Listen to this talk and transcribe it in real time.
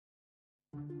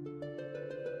Welcome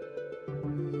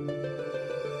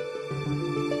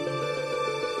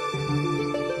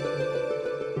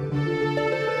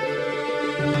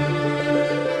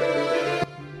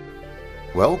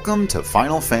to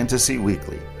Final Fantasy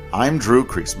Weekly. I'm Drew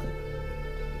Kreisman.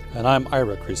 And I'm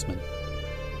Ira Kreisman.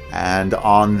 And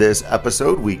on this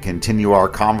episode, we continue our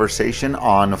conversation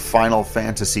on Final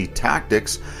Fantasy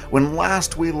Tactics. When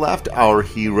last we left our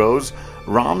heroes,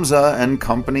 Ramza and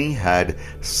company had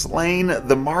slain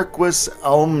the Marquis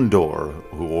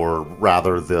Elmdor, or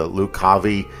rather the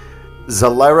Lucavi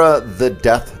Zalera the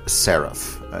Death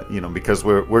Seraph. Because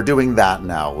we're doing that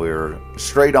now. We're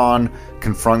straight on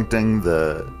confronting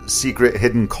the secret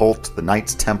hidden cult, the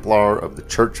Knights Templar of the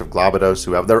Church of Glabados,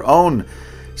 who have their own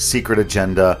secret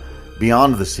agenda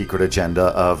beyond the secret agenda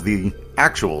of the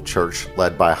actual church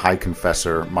led by High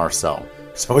Confessor Marcel.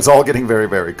 So it's all getting very,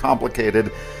 very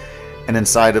complicated. And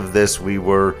inside of this, we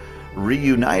were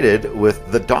reunited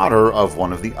with the daughter of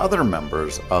one of the other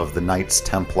members of the Knights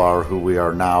Templar, who we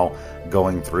are now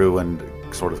going through and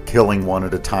sort of killing one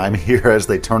at a time here as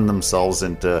they turn themselves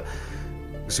into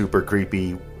super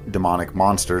creepy demonic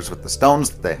monsters with the stones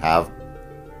that they have.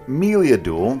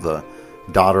 Meliadul, the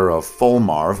daughter of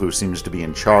Fulmarv, who seems to be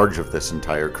in charge of this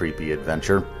entire creepy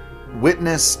adventure,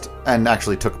 witnessed and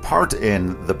actually took part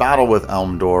in the battle with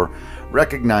Elmdor,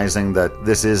 recognizing that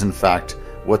this is in fact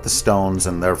what the stones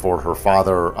and therefore her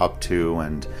father are up to,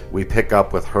 and we pick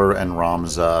up with her and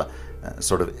Ramza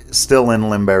sort of still in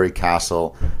Limberry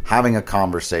Castle, having a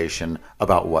conversation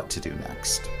about what to do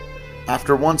next.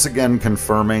 After once again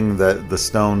confirming that the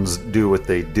stones do what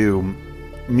they do,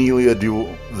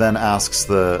 Meliadul then asks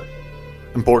the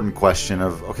important question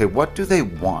of, okay, what do they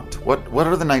want? What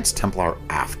are the Knights Templar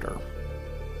after?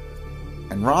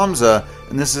 And Ramza,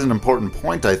 and this is an important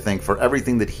point, I think, for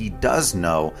everything that he does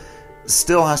know,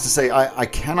 still has to say, I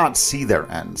cannot see their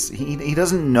ends. He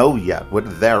doesn't know yet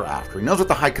what they're after. He knows what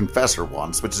the High Confessor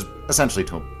wants, which is essentially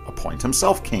to appoint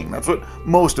himself king. That's what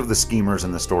most of the schemers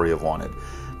in the story have wanted.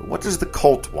 But what does the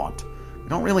cult want? We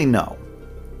don't really know.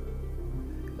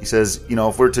 He says,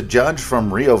 if we're to judge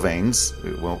from Riovanes,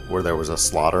 where there was a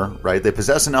slaughter, right, they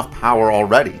possess enough power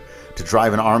already to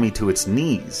drive an army to its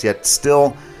knees, yet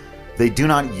still they do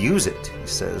not use it, he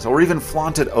says, or even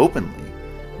flaunt it openly.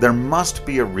 There must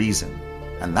be a reason,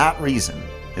 and that reason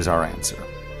is our answer.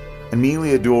 And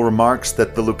Meliadul remarks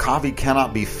that the Lucavi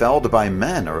cannot be felled by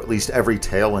men, or at least every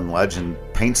tale and legend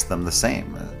paints them the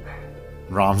same.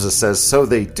 Ramza says, so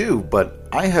they do, but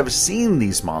I have seen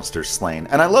these monsters slain.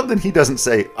 And I love that he doesn't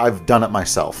say, I've done it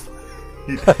myself.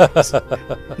 He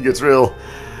gets real,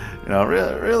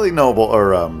 really noble,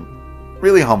 or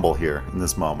really humble here in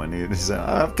this moment. He says,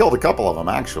 I've killed a couple of them,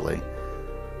 actually.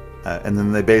 And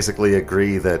then they basically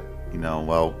agree that,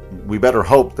 we better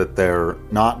hope that they're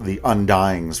not the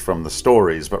undyings from the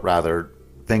stories, but rather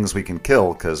things we can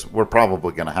kill, because we're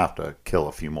probably going to have to kill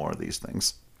a few more of these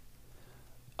things.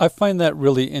 I find that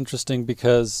really interesting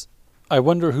because I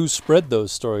wonder who spread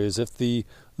those stories. If the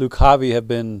Lucavi have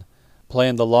been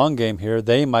playing the long game here,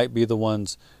 they might be the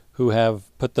ones who have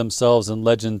put themselves in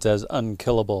legends as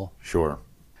unkillable. Sure.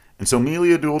 And so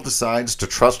Meliadul decides to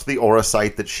trust the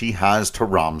Auracite that she has to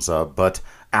Ramza, but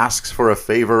asks for a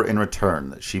favor in return,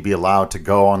 that she be allowed to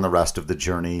go on the rest of the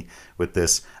journey with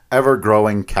this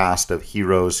ever-growing cast of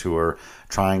heroes who are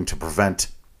trying to prevent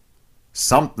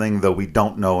something, though we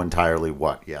don't know entirely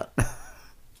what yet.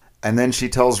 And then she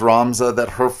tells Ramza that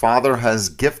her father has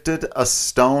gifted a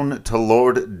stone to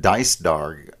Lord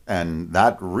Dicedarg, and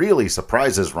that really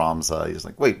surprises Ramza. He's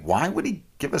like, wait, why would he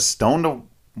give a stone to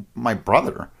my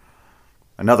brother?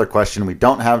 Another question we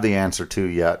don't have the answer to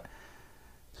yet,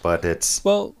 but it's...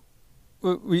 Well,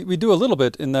 we do a little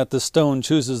bit in that the stone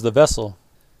chooses the vessel.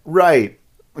 Right.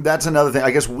 That's another thing.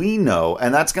 I guess we know,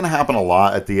 and that's going to happen a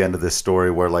lot at the end of this story,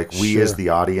 where we as the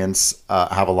audience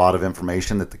have a lot of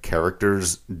information that the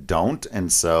characters don't,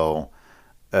 and so,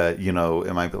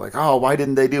 it might be like, oh, why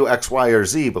didn't they do X, Y, or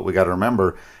Z? But we got to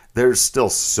remember, there's still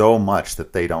so much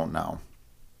that they don't know.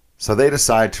 So they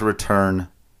decide to return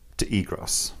to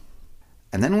Igros.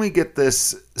 And then we get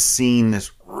this scene,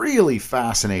 this really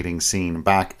fascinating scene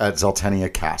back at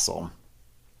Zeltenia Castle,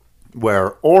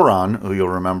 where Auron, who you'll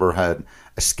remember had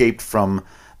escaped from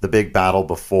the big battle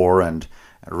before and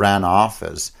ran off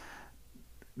as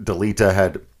Delita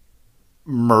had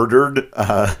murdered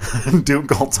Duke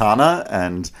Goltana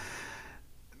and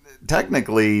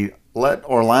technically let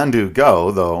Orlandu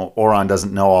go, though Auron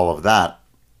doesn't know all of that.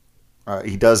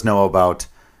 He does know about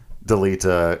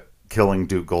Delita killing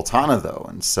Duke Goltana, though,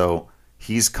 and so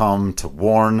he's come to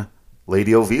warn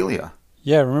Lady Ovelia.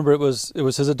 Yeah, remember it was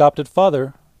his adopted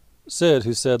father Cid,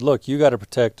 who said, look, you got to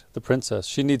protect the princess.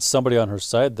 She needs somebody on her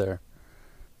side there.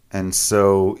 And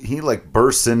so he like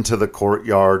bursts into the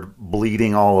courtyard,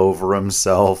 bleeding all over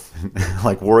himself,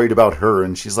 like worried about her.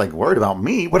 And she's like, worried about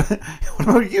me? What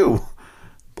about you?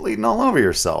 Bleeding all over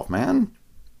yourself, man.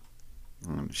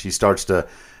 And she starts to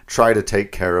try to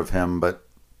take care of him, but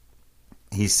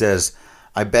he says,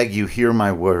 I beg you, hear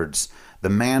my words. The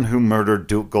man who murdered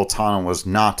Duke Goltana was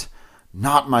not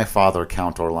my father,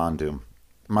 Count Orlando.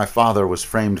 My father was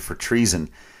framed for treason.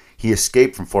 He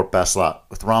escaped from Fort Beslat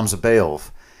with Ramza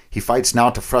Beowulf. He fights now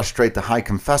to frustrate the High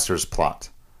Confessor's plot.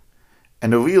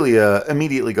 And Ovilia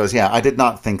immediately goes, yeah, I did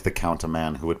not think the Count a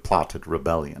man who had plotted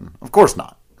rebellion. Of course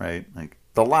not, right? Like,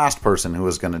 the last person who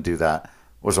was going to do that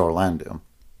was Orlando.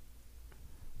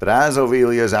 But as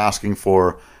Ovilia is asking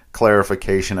for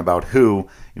clarification about who,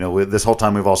 this whole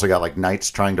time we've also got like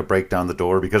knights trying to break down the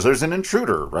door because there's an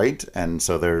intruder, right? And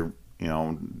so they're,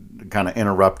 kind of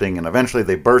interrupting, and eventually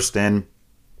they burst in,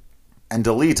 and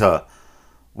Delita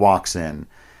walks in.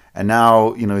 And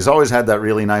now, he's always had that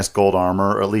really nice gold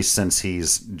armor, or at least since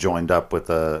he's joined up with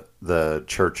the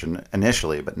church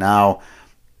initially. But now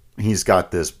he's got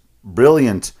this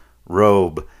brilliant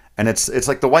robe, and it's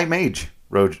like the white mage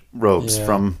robes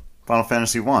from Final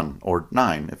Fantasy 1 or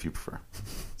 9, if you prefer.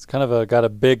 It's kind of got a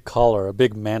big collar, a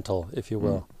big mantle, if you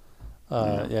will.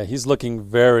 He's looking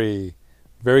very,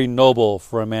 very noble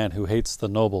for a man who hates the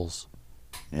nobles.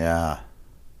 Yeah.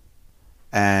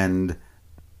 And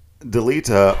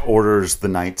Delita orders the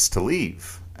knights to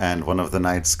leave, and one of the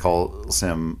knights calls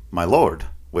him my lord,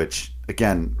 which,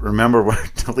 again, remember where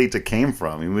Delita came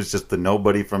from. He was just the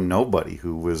nobody from nobody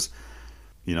who was,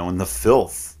 in the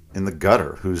filth, in the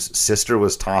gutter, whose sister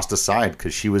was tossed aside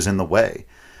because she was in the way.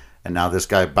 And now this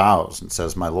guy bows and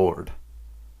says, my lord.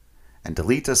 And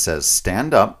Delita says,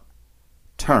 stand up,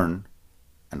 turn,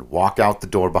 and walk out the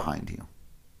door behind you.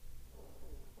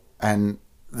 And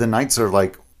the knights are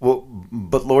like, well,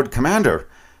 but Lord Commander.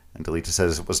 And Delita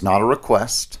says, it was not a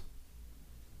request.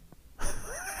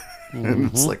 And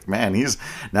it's like, man,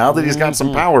 now that he's got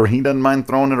some power, he doesn't mind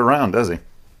throwing it around, does he?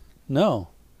 No.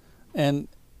 And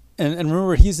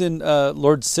remember, he's in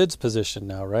Lord Cid's position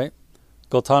now, right?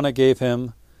 Goltana gave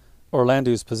him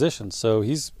Orlando's position. So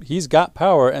he's got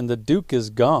power, and the Duke is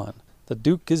gone. The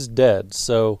Duke is dead.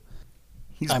 So,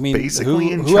 he's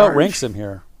basically in charge. Who outranks him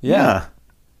here? Yeah.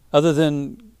 Other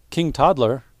than King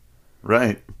Toddler.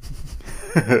 Right.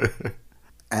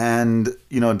 And,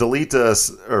 Delita,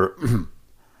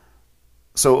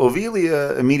 so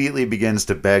Ovilia immediately begins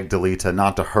to beg Delita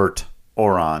not to hurt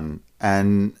Oran.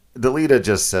 And Delita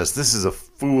just says, this is a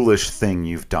foolish thing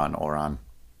you've done, Oran.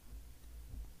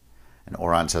 And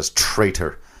Oran says,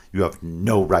 traitor, you have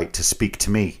no right to speak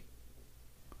to me.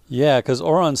 Yeah, because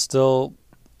Oran's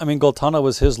Goltana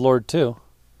was his lord too.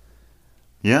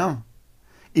 Yeah.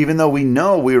 Even though we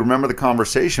remember the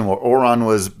conversation where Oran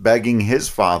was begging his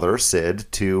father,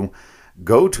 Cid, to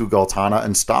go to Goltana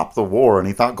and stop the war, and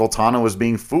he thought Goltana was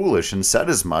being foolish and said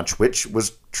as much, which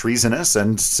was treasonous,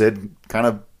 and Cid kind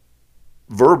of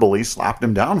verbally slapped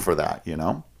him down for that,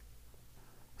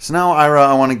 So now, Ira,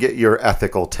 I want to get your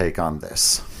ethical take on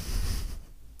this.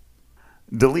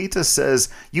 Delita says,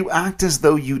 you act as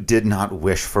though you did not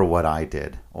wish for what I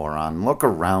did, Oran. Look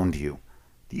around you.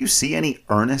 Do you see any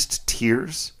earnest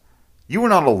tears? You were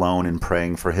not alone in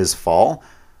praying for his fall.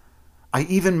 I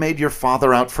even made your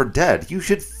father out for dead. You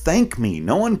should thank me.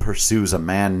 No one pursues a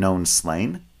man known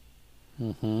slain.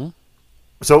 Mm-hmm.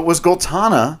 So it was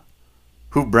Goltana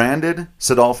who branded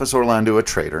Cidolfus Orlando a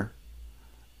traitor.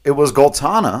 It was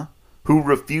Goltana who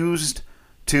refused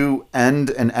to end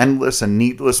an endless and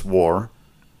needless war.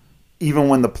 Even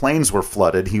when the plains were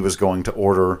flooded, he was going to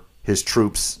order his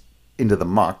troops into the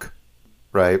muck.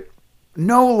 Right?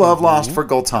 No love lost for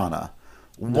Goltana.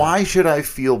 No. Why should I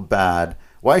feel bad?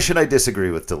 Why should I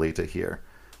disagree with Delita here?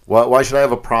 Why should I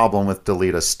have a problem with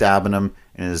Delita stabbing him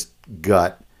in his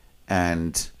gut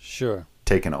and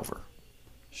taking over?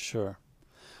 Sure.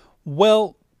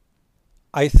 Well,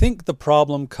 I think the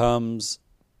problem comes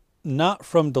not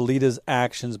from Delita's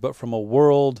actions, but from a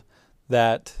world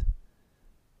that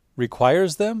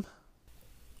requires them.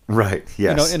 Right,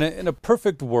 yes. In a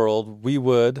perfect world, we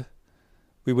would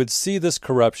see this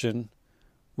corruption.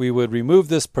 We would remove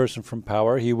this person from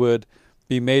power. He would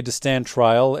be made to stand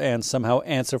trial and somehow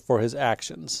answer for his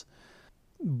actions.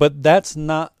 But that's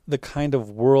not the kind of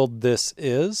world this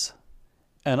is.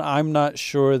 And I'm not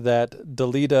sure that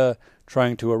Delita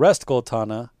trying to arrest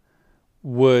Goltana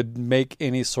would make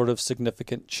any sort of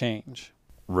significant change.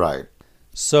 Right.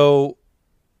 So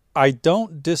I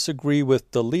don't disagree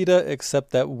with Delita,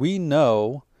 except that we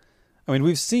know I mean,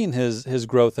 we've seen his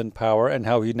growth in power and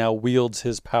how he now wields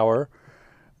his power.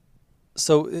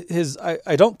 So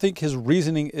I don't think his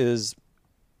reasoning is,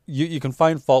 you can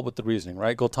find fault with the reasoning,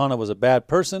 right? Goltana was a bad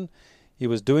person. He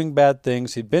was doing bad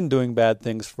things. He'd been doing bad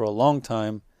things for a long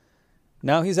time.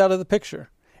 Now he's out of the picture.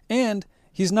 And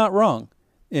he's not wrong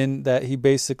in that he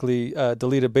basically,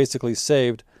 Delita basically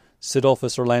saved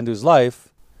Sidolphus Orlando's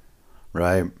life.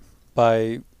 Right.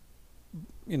 By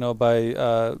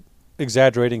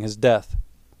exaggerating his death.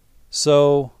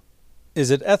 So, is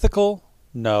it ethical?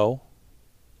 No.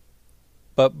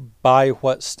 But by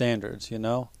what standards,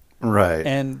 Right.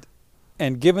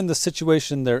 And given the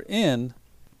situation they're in,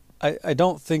 I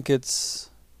don't think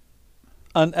it's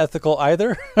unethical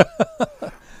either.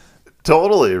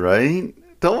 Totally, right?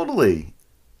 Totally.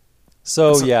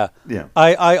 So, yeah.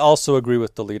 I also agree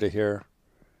with Delita here.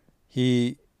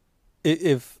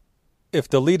 If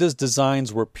Delita's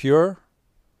designs were pure,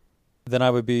 then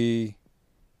I would be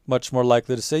much more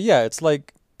likely to say, yeah, it's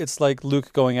like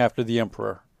Luke going after the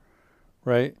Emperor,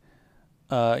 right?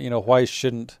 Why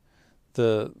shouldn't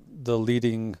the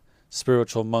leading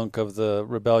spiritual monk of the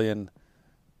rebellion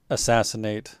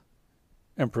assassinate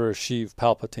Emperor Sheev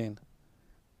Palpatine?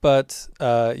 But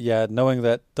knowing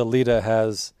that Delita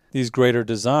has these greater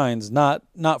designs, not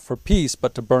for peace,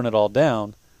 but to burn it all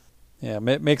down,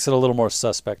 it makes it a little more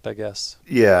suspect, I guess.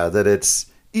 Yeah, that it's,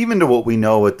 even to what we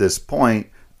know at this point,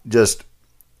 just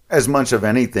as much of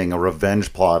anything, a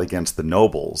revenge plot against the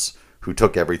nobles who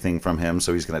took everything from him,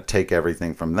 so he's going to take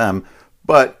everything from them.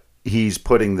 But he's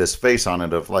putting this face on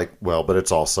it of like, well, but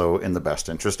it's also in the best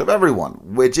interest of everyone,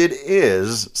 which it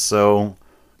is. So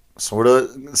sort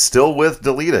of still with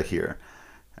Delita here.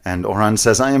 And Oran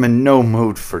says, I am in no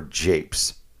mood for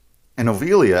japes. And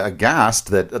Ovelia, aghast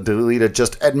that Delita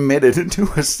just admitted to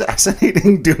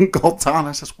assassinating Duke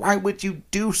Goltana, says, why would you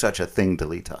do such a thing,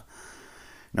 Delita?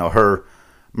 Now, her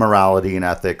morality and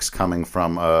ethics coming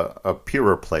from a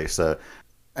purer place,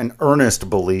 an earnest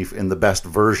belief in the best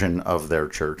version of their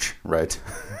church, right?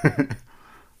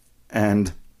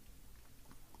 And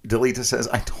Delita says,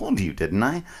 I told you, didn't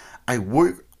I?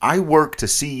 I work to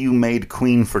see you made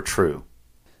queen for true.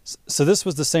 So this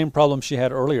was the same problem she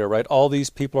had earlier, right? All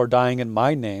these people are dying in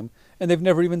my name, and they've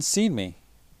never even seen me.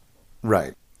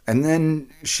 Right. And then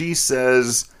she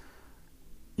says,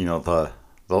 the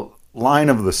line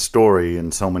of the story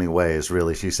in so many ways,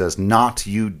 really, she says, not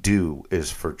you do is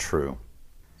for true.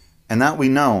 And that we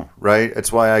know, right?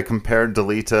 It's why I compared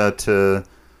Delita to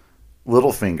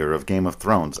Littlefinger of Game of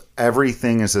Thrones.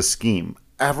 Everything is a scheme.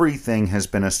 Everything has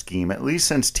been a scheme, at least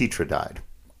since Tetra died.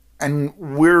 And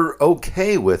we're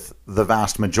okay with the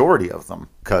vast majority of them,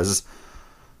 because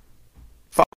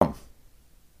fuck them.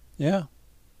 Yeah.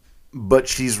 But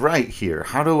she's right here.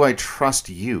 How do I trust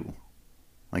you?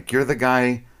 Like, you're the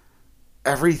guy,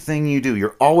 everything you do,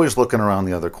 you're always looking around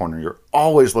the other corner. You're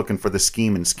always looking for the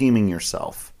scheme and scheming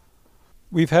yourself.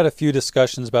 We've had a few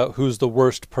discussions about who's the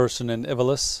worst person in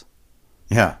Ivalice.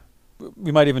 Yeah.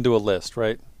 We might even do a list,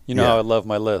 right? You know how I love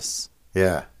my lists.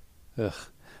 Yeah. Ugh.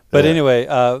 But anyway,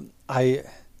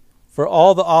 for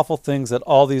all the awful things that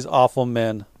all these awful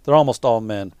men, they're almost all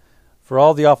men, for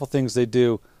all the awful things they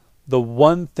do, the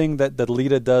one thing that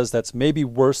Delita does that's maybe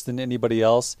worse than anybody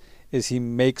else is he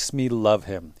makes me love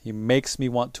him. He makes me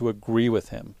want to agree with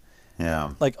him.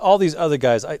 Yeah. Like all these other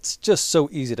guys, it's just so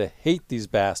easy to hate these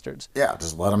bastards. Yeah,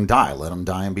 just let them die. Let them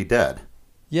die and be dead.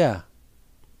 Yeah,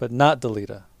 but not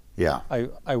Delita. Yeah.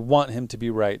 I want him to be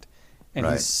right. And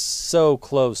he's so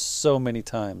close so many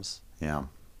times. Yeah.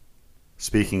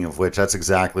 Speaking of which, that's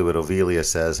exactly what Ovelia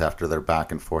says after they're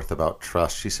back and forth about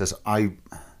trust. She says, I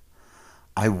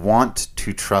want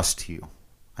to trust you.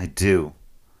 I do.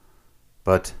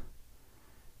 But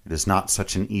it is not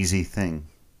such an easy thing.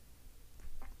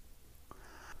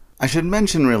 I should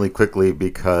mention really quickly,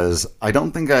 because I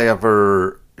don't think I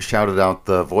ever shouted out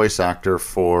the voice actor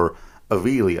for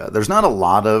Ovelia. There's not a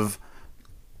lot of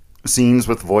scenes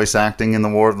with voice acting in the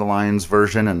War of the Lions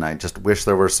version, and I just wish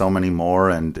there were so many more,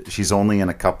 and she's only in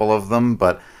a couple of them,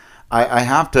 but I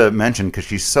have to mention, because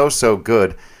she's so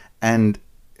good, and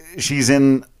she's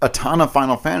in a ton of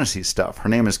Final Fantasy stuff. Her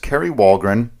name is Carrie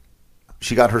Walgren.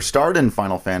 She got her start in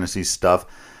Final Fantasy stuff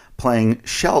playing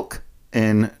Shulk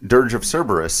in Dirge of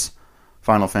Cerberus,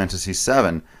 Final Fantasy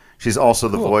VII. She's also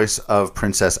the voice of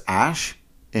Princess Ashe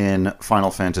in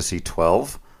Final Fantasy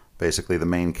XII, basically the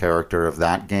main character of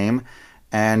that game.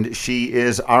 And she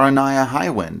is Aranaya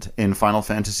Highwind in Final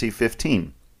Fantasy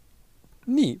 15.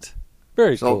 Neat.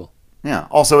 Very cool. Yeah.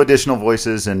 Also additional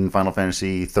voices in Final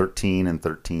Fantasy 13 and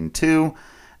 13-2,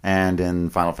 and in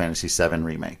Final Fantasy VII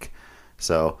Remake.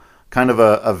 So kind of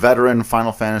a veteran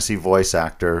Final Fantasy voice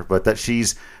actor, but that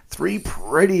she's 3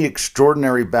 pretty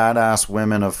extraordinary badass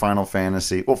women of Final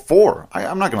Fantasy. Well, 4.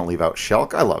 I'm not going to leave out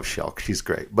Shulk. I love Shulk. She's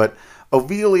great. But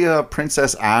Ophelia,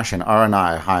 Princess Ash, and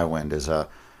Aranai Highwind is a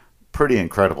pretty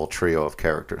incredible trio of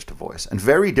characters to voice, and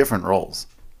very different roles.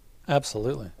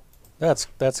 Absolutely. That's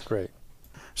great.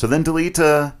 So then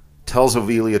Delita tells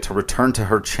Ophelia to return to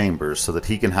her chambers so that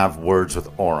he can have words with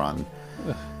Auron.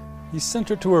 He sent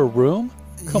her to her room?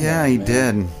 Come on, he man.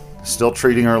 did. Still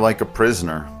treating her like a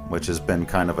prisoner, which has been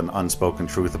kind of an unspoken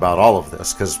truth about all of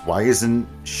this, because why isn't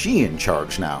she in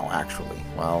charge now, actually?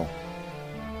 Well,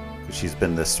 because she's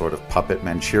been this sort of puppet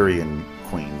Manchurian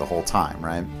queen the whole time,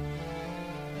 right?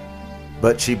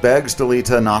 But she begs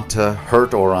Delita not to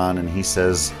hurt Auron, and he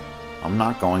says, I'm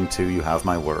not going to, you have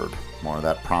my word. More of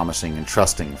that promising and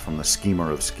trusting from the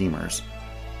schemer of schemers.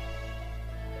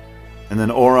 And then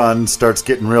Auron starts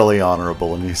getting really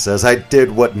honorable, and he says, I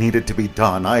did what needed to be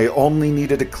done. I only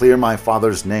needed to clear my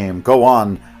father's name. Go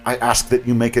on. I ask that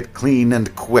you make it clean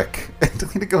and quick. And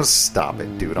Delita goes, stop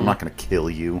it, dude. I'm not going to kill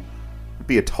you. It'd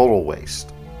be a total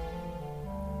waste.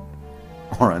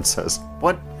 Auron says,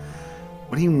 What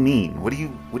do you mean? What do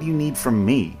you need from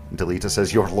me? And Delita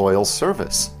says, your loyal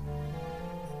service.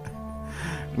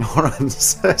 And Auron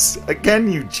says, again,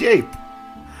 you jape.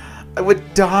 I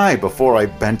would die before I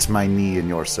bent my knee in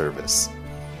your service.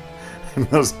 And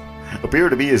those appear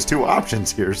to be his 2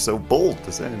 options here, so bold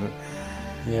to say.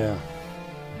 Yeah.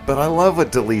 But I love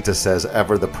what Delita says,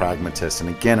 ever the pragmatist. And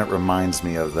again, it reminds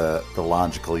me of the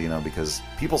logical, because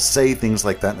people say things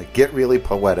like that and they get really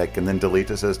poetic, and then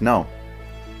Delita says, no,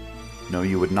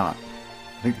 you would not.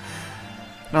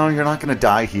 No, you're not going to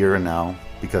die here and now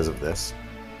because of this.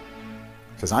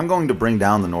 Because I'm going to bring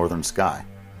down the northern sky.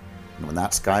 And when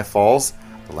that sky falls,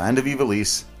 the land of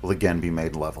Ivalice will again be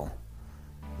made level.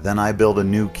 Then I build a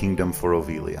new kingdom for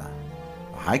Ophelia.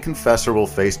 The High Confessor will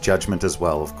face judgment as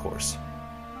well, of course.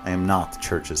 I am not the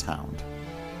Church's hound.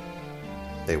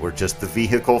 They were just the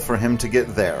vehicle for him to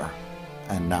get there,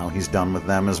 and now he's done with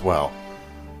them as well.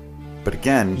 But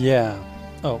again... Yeah.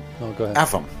 Oh, no, go ahead.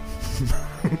 F him.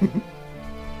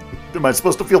 Am I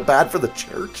supposed to feel bad for the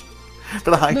Church? For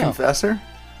the High Confessor?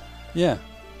 Yeah.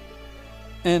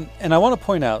 And I want to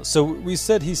point out, so we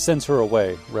said he sends her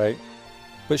away, right?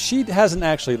 But she hasn't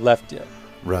actually left yet.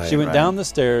 Right. She went down the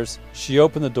stairs, she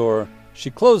opened the door, she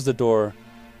closed the door,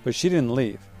 but she didn't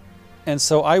leave. And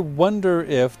so I wonder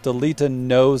if Delita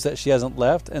knows that she hasn't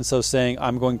left, and so saying,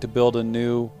 I'm going to build a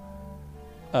new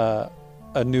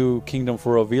kingdom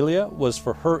for Ophelia was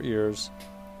for her ears.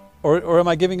 Or am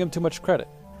I giving him too much credit?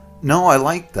 No, I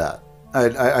like that.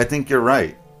 I think you're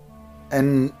right.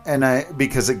 And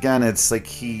because again, it's like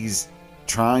he's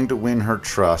trying to win her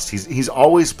trust. He's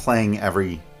always playing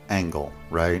every angle,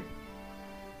 right?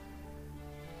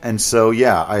 And so,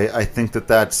 yeah, I think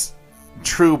that's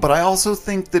true, but I also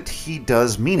think that he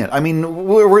does mean it. I mean,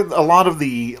 we're a lot of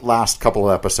the last couple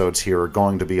of episodes here are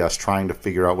going to be us trying to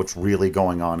figure out what's really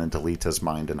going on in Delita's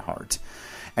mind and heart.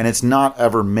 And it's not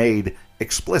ever made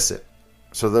explicit.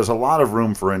 So there's a lot of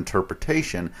room for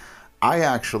interpretation. I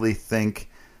actually think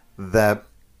that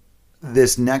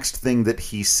this next thing that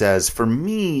he says, for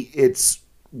me, it's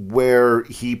where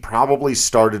he probably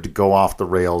started to go off the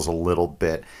rails a little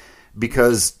bit.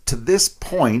 Because to this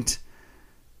point,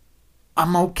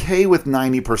 I'm okay with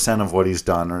 90% of what he's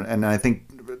done. And I think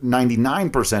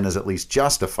 99% is at least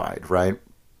justified, right?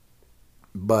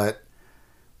 But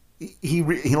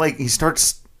he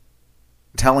starts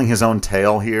telling his own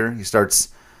tale here. He starts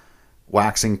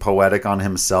waxing poetic on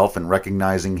himself and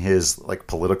recognizing his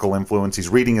political influence. He's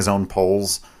reading his own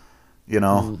polls,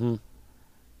 Mm-hmm.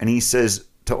 And he says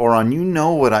to Auron, you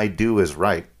know what I do is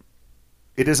right.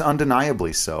 It is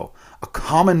undeniably so. A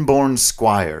common-born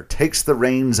squire takes the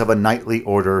reins of a knightly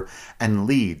order and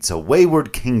leads a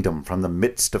wayward kingdom from the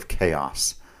midst of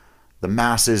chaos. The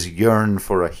masses yearn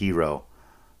for a hero.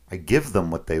 I give them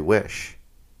what they wish.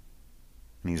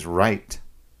 And he's right.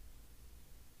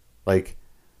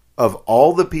 Of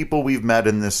all the people we've met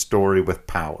in this story with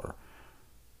power,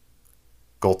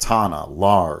 Goltana,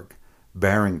 Larg,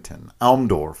 Barrington,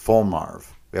 Elmdor, Fulmarv.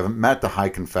 We haven't met the High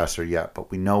Confessor yet, but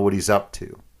we know what he's up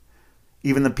to.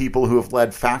 Even the people who have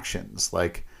led factions,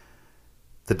 like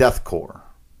the Death Corps.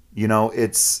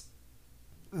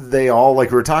 They all,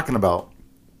 like we were talking about,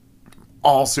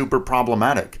 all super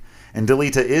problematic. And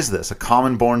Delita is this, a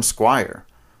common-born squire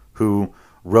who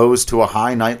rose to a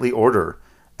high knightly order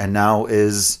and now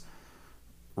is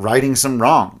righting some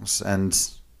wrongs. And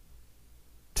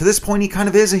to this point, he kind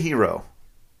of is a hero.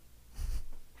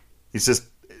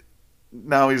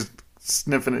 Now he's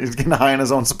sniffing, he's getting high on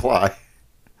his own supply.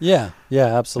 Yeah,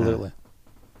 absolutely.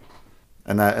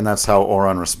 And that's how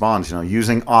Oron responds,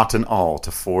 using Ought and all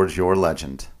to forge your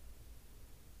legend.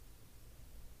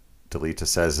 Delita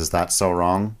says, is that so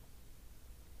wrong?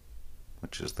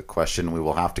 Which is the question we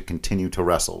will have to continue to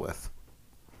wrestle with.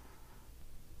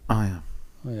 Oh,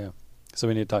 yeah. So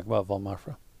we need to talk about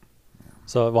Valmafra. Yeah.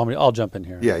 So I'll jump in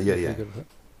here. Yeah.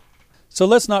 So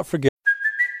let's not forget.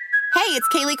 Hey, it's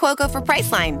Kaylee Cuoco for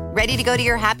Priceline. Ready to go to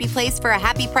your happy place for a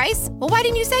happy price? Well, why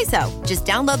didn't you say so? Just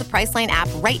download the Priceline app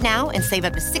right now and save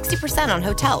up to 60% on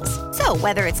hotels. So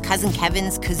whether it's Cousin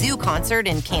Kevin's Kazoo Concert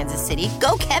in Kansas City,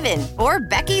 go Kevin, or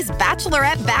Becky's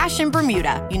Bachelorette Bash in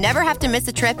Bermuda, you never have to miss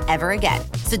a trip ever again.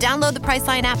 So download the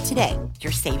Priceline app today.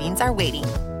 Your savings are waiting.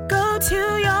 Go to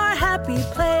your happy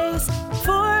place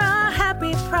for a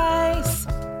happy price.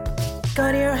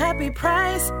 Go to your happy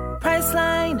price,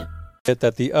 Priceline.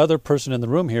 That the other person in the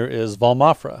room here is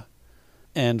Valmafra.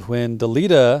 And when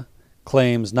Delita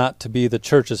claims not to be the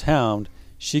church's hound,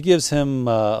 she gives him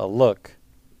a look.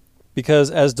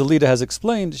 Because as Delita has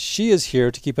explained, she is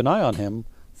here to keep an eye on him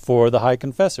for the High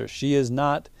Confessor. She is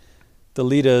not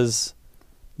Delita's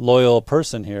loyal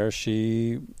person here.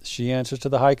 She answers to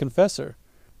the High Confessor.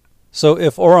 So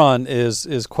if Oron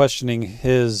is questioning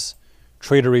his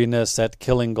traitoriness at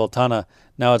killing Goltana,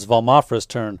 now it's Valmafra's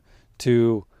turn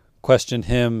to question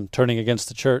him turning against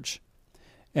the church,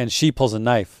 and she pulls a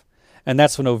knife, and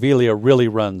that's when Ovelia really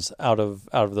runs out of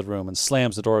the room and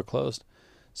slams the door closed,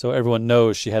 so everyone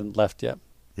knows she hadn't left yet.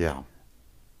 Yeah.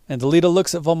 And Delita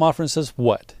looks at Valmafra and says,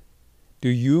 "What? Do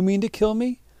you mean to kill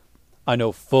me? I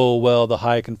know full well the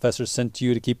High Confessor sent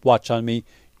you to keep watch on me.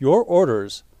 Your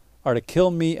orders are to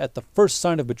kill me at the first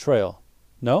sign of betrayal.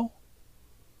 No?"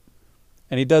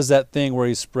 And he does that thing where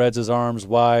he spreads his arms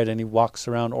wide and he walks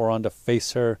around Oron to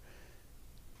face her.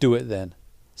 "Do it then.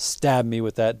 Stab me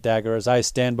with that dagger as I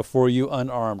stand before you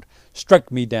unarmed.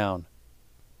 Strike me down."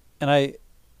 And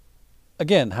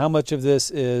again, how much of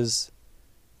this is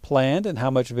planned and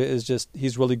how much of it is just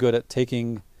he's really good at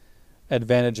taking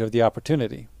advantage of the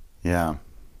opportunity? Yeah.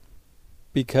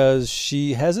 Because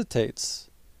she hesitates.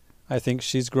 I think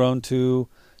she's grown to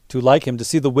like him, to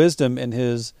see the wisdom in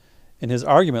his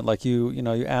argument, like you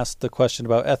asked the question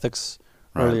about ethics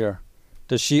earlier.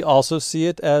 Does she also see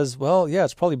it as, well, yeah,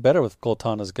 it's probably better with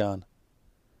Goltana's gone?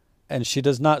 And she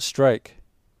does not strike.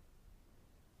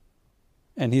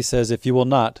 And he says, "If you will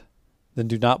not, then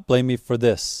do not blame me for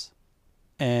this."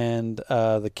 And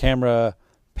the camera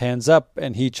pans up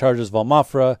and he charges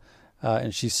Valmafra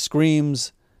and she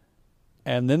screams.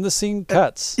 And then the scene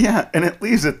cuts. Yeah, and it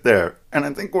leaves it there. And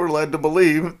I think we're led to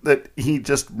believe that he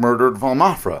just murdered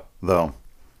Valmafra, though,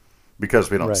 because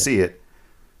we don't see it.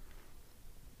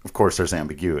 Of course, there's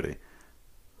ambiguity.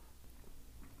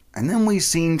 And then we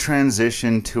scene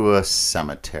transition to a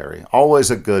cemetery.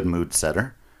 Always a good mood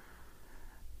setter.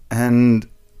 And,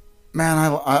 man,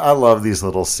 I love these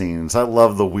little scenes. I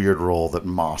love the weird role that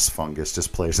moss fungus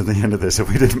just plays at the end of this, if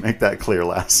we didn't make that clear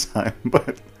last time.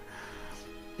 But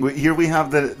here we have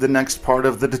the next part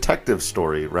of the detective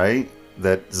story, right?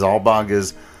 That Zalbag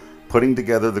is putting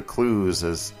together the clues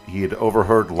as he had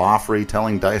overheard Loffrey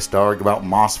telling Dice Darg about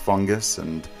moss fungus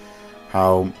and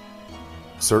how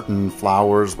certain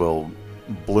flowers will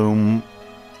bloom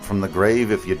from the grave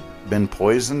if you'd been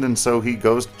poisoned, and so he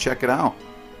goes to check it out.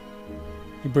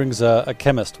 He brings a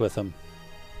chemist with him.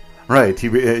 Right, you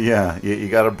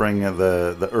got to bring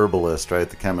the herbalist, right?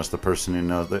 The chemist, the person who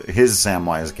knows his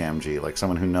Samwise Gamgee, like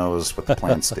someone who knows what the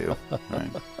plants do.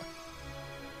 Right.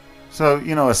 So,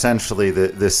 essentially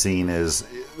this scene is,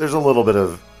 there's a little bit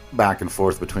of back and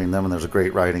forth between them, and there's a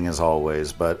great writing as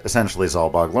always, but essentially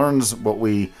Zalbag learns what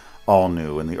we all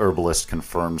knew, and the herbalist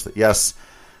confirms that yes,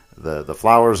 the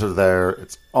flowers are there.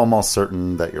 It's almost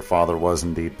certain that your father was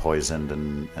indeed poisoned,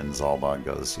 and Zalbag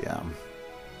goes, yeah,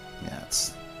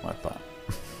 it's what I thought.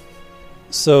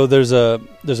 So there's a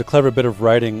clever bit of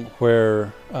writing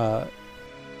where the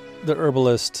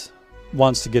herbalist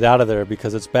wants to get out of there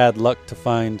because it's bad luck to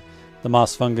find the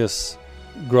moss fungus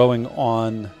growing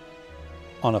on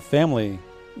a family,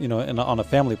 on a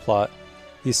family plot.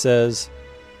 He says,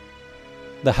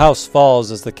 "The house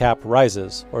falls as the cap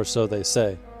rises," or so they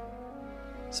say.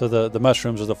 So the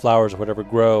mushrooms or the flowers or whatever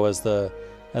grow as the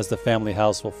family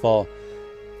house will fall.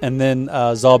 And then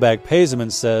Zalbag pays him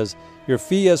and says, "Your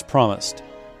fee as promised.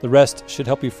 The rest should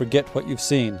help you forget what you've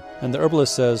seen." And the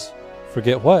herbalist says,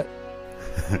 "Forget what?"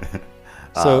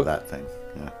 So that thing.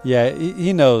 Yeah,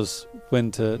 he knows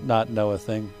when to not know a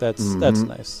thing. That's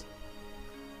nice.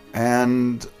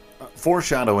 And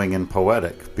foreshadowing and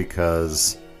poetic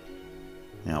because,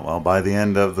 by the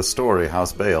end of the story,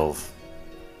 House Beowulf,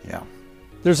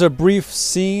 There's a brief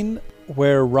scene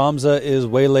where Ramza is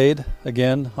waylaid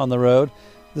again on the road,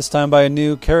 This time by a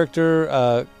new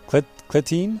character,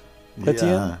 Cletien?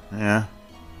 Yeah.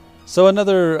 So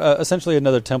essentially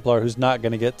another Templar who's not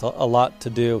going to get a lot to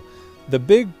do. The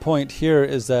big point here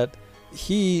is that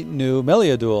he knew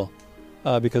Meliadul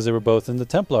because they were both in the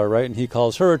Templar, right? And he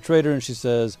calls her a traitor, and she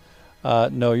says,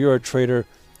 no, you're a traitor,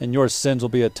 and your sins will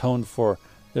be atoned for.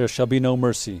 There shall be no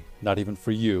mercy, not even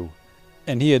for you.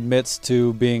 And he admits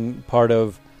to being part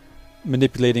of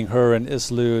manipulating her and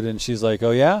Islud, and she's like,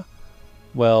 oh yeah?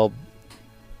 Well,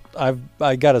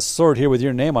 I got a sword here with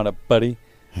your name on it, buddy.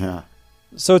 Yeah.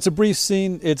 So it's a brief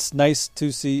scene. It's nice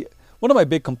to see. One of my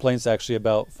big complaints, actually,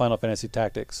 about Final Fantasy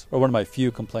Tactics, or one of my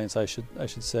few complaints, I should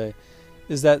say,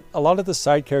 is that a lot of the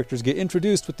side characters get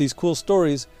introduced with these cool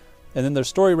stories, and then their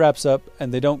story wraps up,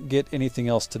 and they don't get anything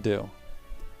else to do.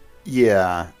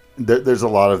 Yeah, there's a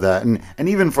lot of that. And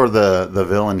even for the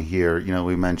villain here,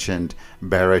 we mentioned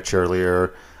Barrich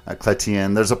earlier,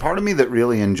 Cletien. There's a part of me that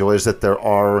really enjoys that there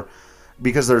are,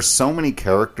 because there's so many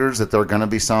characters, that there are going to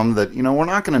be some that, we're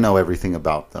not going to know everything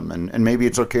about them. And maybe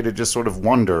it's okay to just sort of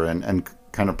wonder and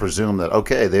kind of presume that,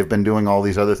 okay, they've been doing all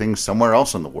these other things somewhere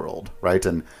else in the world, right?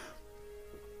 And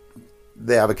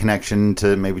they have a connection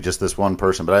to maybe just this one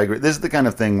person. But I agree. This is the kind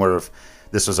of thing where if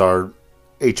this was our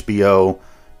HBO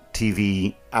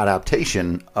TV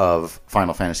adaptation of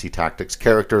Final Fantasy Tactics,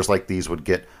 characters like these would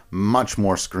get much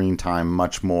more screen time,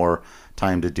 much more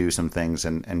time to do some things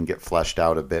and get fleshed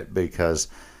out a bit, because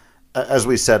as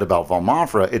we said about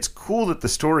Valmafra, it's cool that the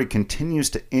story continues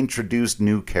to introduce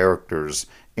new characters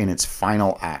in its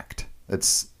final act.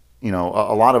 It's, a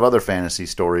lot of other fantasy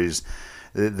stories,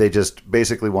 they just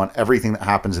basically want everything that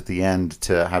happens at the end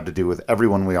to have to do with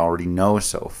everyone we already know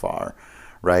so far,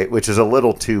 right? Which is a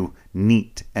little too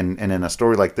neat. And in a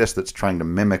story like this that's trying to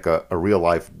mimic a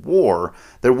real-life war,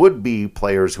 there would be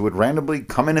players who would randomly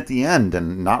come in at the end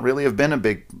and not really have been a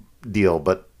big deal,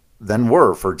 but then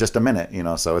were for just a minute,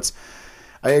 So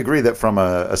I agree that from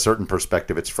a certain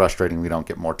perspective, it's frustrating we don't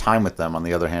get more time with them. On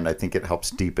the other hand, I think it helps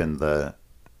deepen the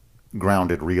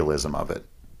grounded realism of it.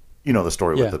 The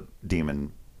story with the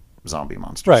demon zombie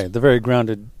monsters. Right, the very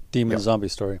grounded demon zombie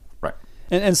story. Right.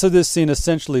 And so this scene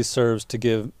essentially serves to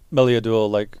give Meliadul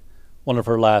like one of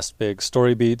her last big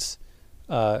story beats,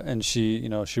 and she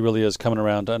really is coming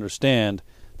around to understand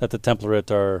that the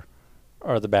Templarit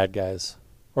are the bad guys,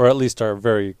 or at least are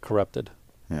very corrupted.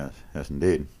 Yes,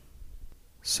 indeed.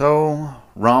 So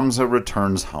Ramza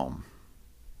returns home,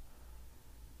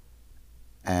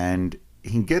 and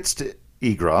he gets to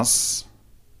Igros,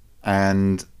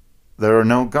 and there are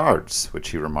no guards, which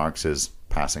he remarks is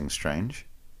passing strange.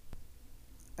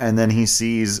 And then he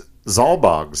sees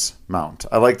Zalbog's mount.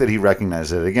 I like that he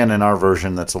recognized it. Again, in our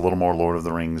version, that's a little more Lord of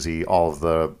the Ringsy. All of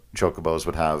the chocobos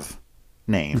would have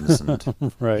names,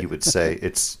 and right. He would say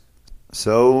it's...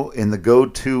 So, in the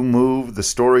go-to move, the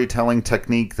storytelling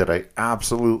technique that I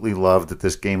absolutely love that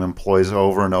this game employs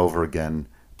over and over again,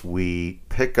 we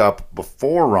pick up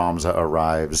before Ramza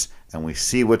arrives, and we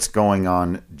see what's going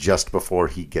on just before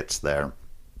he gets there.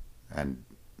 And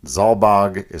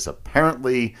Zalbog is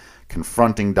apparently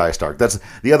confronting Dystark. That's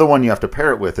the other one you have to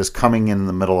pair it with, is coming in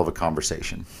the middle of a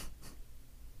conversation.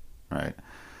 Right?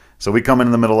 So we come in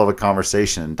the middle of a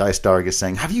conversation, and Dystark is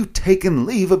saying, "Have you taken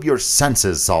leave of your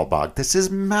senses, Zalbog? This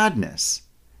is madness."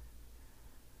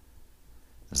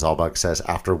 Zalbog says,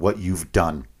 "After what you've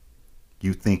done,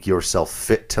 you think yourself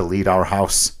fit to lead our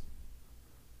house?"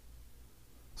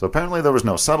 So apparently there was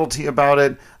no subtlety about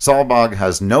it. Zalbog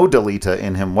has no Delita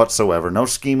in him whatsoever. No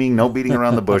scheming, no beating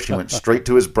around the bush. He went straight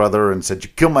to his brother and said,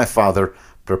 "You killed my father.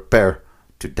 Prepare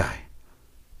to die."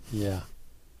 Yeah.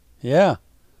 Yeah.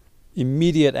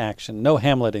 Immediate action. No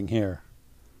Hamleting here.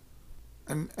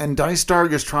 And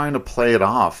Dystark is trying to play it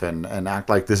off and act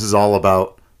like this is all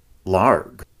about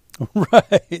Larg.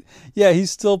 Right. Yeah,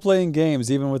 he's still playing games,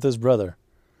 even with his brother.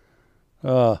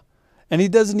 And he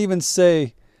doesn't even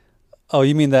say, "Oh,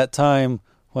 you mean that time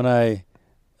when I..."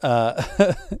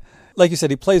 Like you said,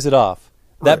 he plays it off.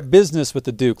 Right. That business with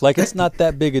the Duke. Like it's not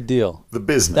that big a deal. The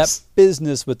business. That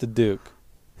business with the Duke.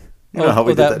 You know how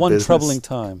we did that one business? Troubling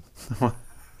time.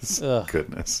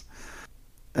 Goodness.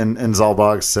 And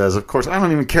Zalbog says, "Of course, I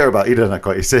don't even care about..." He doesn't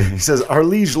quite say. He says, "Our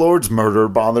liege lord's murder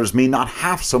bothers me not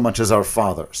half so much as our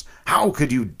father's. How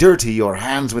could you dirty your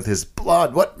hands with his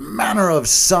blood? What manner of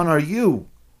son are you?"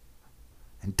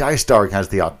 And Dystark has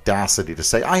the audacity to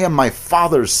say, "I am my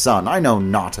father's son. I know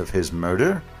not of his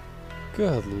murder."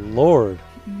 Good Lord.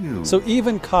 You. So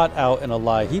even caught out in a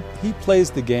lie, he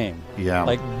plays the game. Yeah.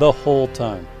 Like the whole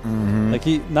time. Mm-hmm.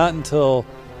 Like not until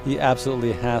he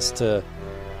absolutely has to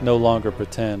no longer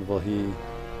pretend will he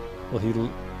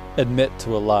admit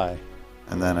to a lie.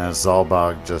 And then as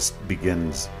Zalbag just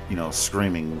begins,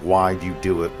 screaming, "Why do you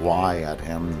do it? Why?" at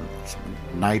him,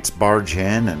 knights barge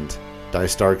in, and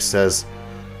Dystark says,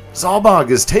 "Zalbag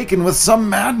is taken with some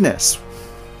madness."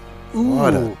 Ooh,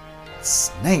 What a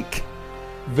snake.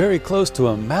 very close to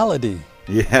a malady.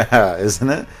 Yeah, isn't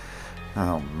it?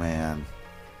 Oh, man.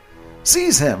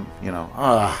 Seize him,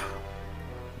 And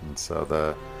so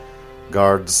the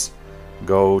guards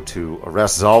go to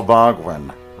arrest Zalbag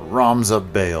when Ramza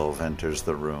Beelv enters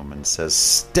the room and says,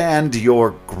 "Stand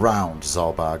your ground,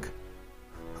 Zalbag."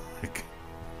 Like,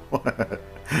 what?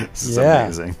 This is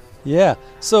amazing. Yeah.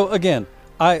 So again,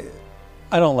 I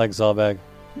don't like Zalbag.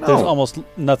 No. There's almost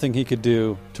nothing he could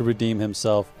do to redeem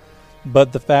himself.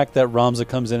 But the fact that Ramza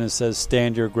comes in and says,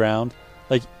 "Stand your ground,"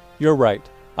 like, you're right.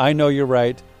 I know you're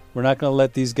right. We're not going to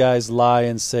let these guys lie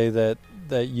and say that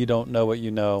you don't know what you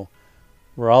know.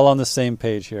 We're all on the same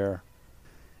page here.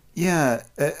 Yeah,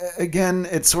 again,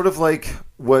 it's sort of like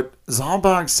what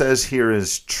Zalbag says here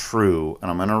is true,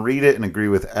 and I'm going to read it and agree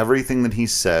with everything that he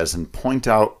says and point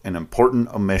out an important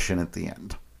omission at the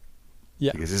end.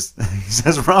 Yeah. Because he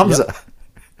says, "Ramza,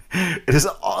 it is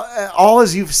all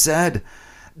as you've said.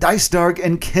 Dystark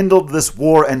enkindled this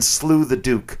war and slew the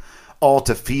Duke, all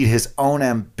to feed his own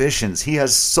ambitions. He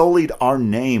has sullied our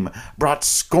name, brought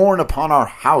scorn upon our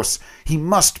house. He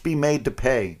must be made to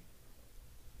pay."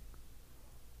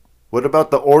 What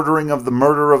about the ordering of the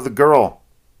murder of the girl?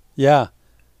 Yeah.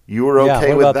 You were okay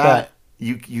what with about that?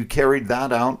 You carried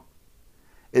that out.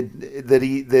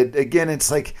 That again, it's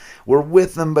like we're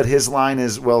with him, but his line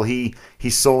is, well, he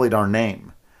sullied our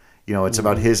name. It's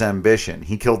about his ambition.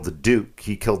 He killed the Duke.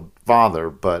 He killed father,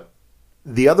 but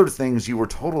the other things you were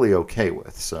totally okay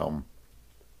with. So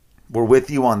we're with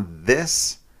you on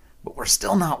this, but we're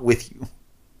still not with you.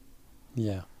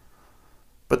 Yeah.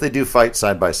 But they do fight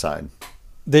side by side.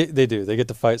 They do. They get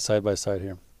to fight side by side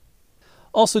here.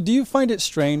 Also, do you find it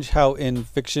strange how in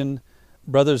fiction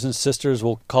brothers and sisters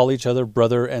will call each other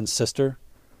brother and sister?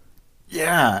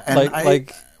 Yeah, and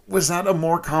like was that a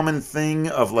more common thing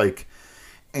of like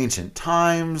ancient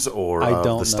times or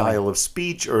of the style of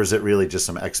speech, or is it really just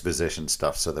some exposition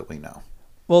stuff so that we know?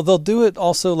 Well, they'll do it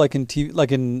also like in TV,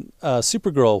 like in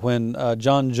Supergirl when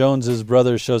John Jones's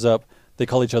brother shows up. They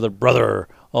call each other brother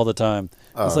all the time.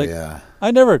 It's like, yeah.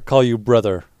 I never call you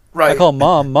brother. Right. I call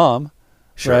mom,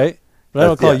 Sure. right? But I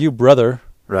don't call you brother.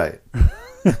 Right.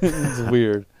 It's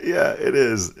weird. Yeah, it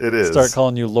is. It is. Start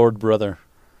calling you Lord Brother.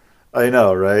 I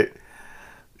know, right?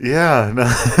 Yeah.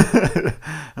 No.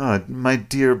 Oh, my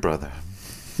dear brother.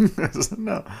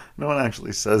 No one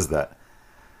actually says that.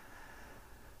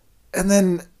 And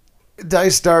then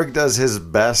Dystark does his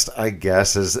best, I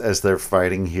guess, as they're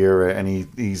fighting here, and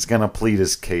he's going to plead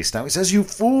his case. Now he says, "You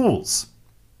fools!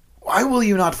 Why will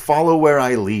you not follow where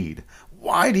I lead?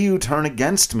 Why do you turn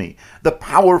against me? The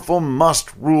powerful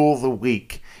must rule the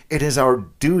weak. It is our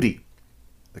duty.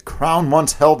 The crown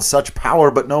once held such power,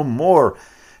 but no more.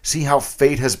 See how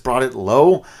fate has brought it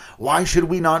low? Why should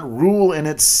we not rule in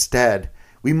its stead?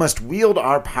 We must wield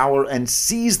our power and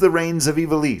seize the reins of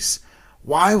Ivalice.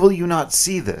 Why will you not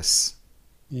see this?"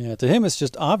 Yeah, to him it's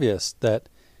just obvious that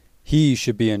he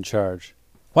should be in charge.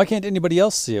 Why can't anybody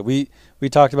else see it? We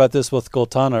talked about this with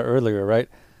Goltana earlier, right?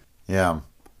 Yeah.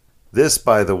 This,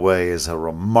 by the way, is a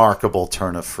remarkable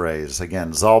turn of phrase.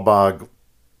 Again, Zalbag,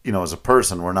 as a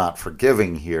person, we're not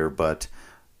forgiving here, but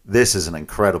this is an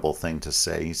incredible thing to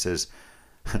say. He says,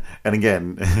 and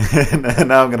again, and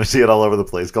now I'm going to see it all over the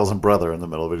place, he calls him brother in the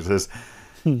middle, but he says,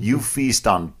 "You feast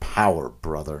on power,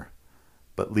 brother,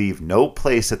 but leave no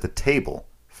place at the table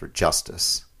for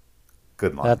justice."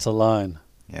 Good line. That's a line.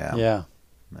 Yeah. Yeah.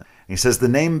 He says, "The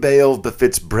name Beelv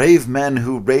befits brave men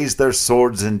who raise their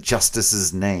swords in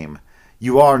justice's name.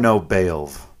 You are no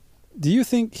Beelv." Do you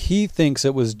think he thinks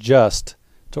it was just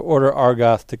to order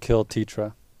Argoth to kill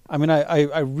Tetra? I mean,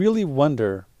 I really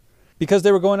wonder, because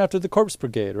they were going after the Corpse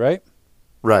Brigade, right?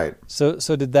 Right. So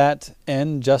did that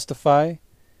end justify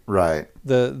Right.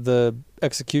 the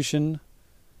execution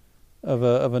of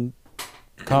a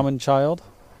common child?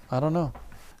 I don't know.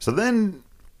 So then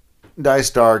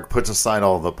Dystark puts aside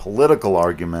all the political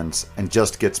arguments and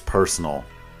just gets personal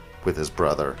with his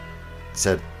brother. He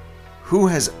said, "Who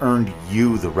has earned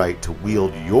you the right to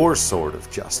wield your sword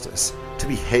of justice, to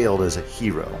be hailed as a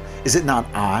hero? Is it not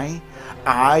I?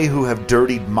 I who have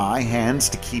dirtied my hands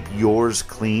to keep yours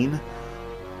clean?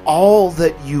 All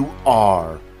that you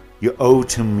are, you owe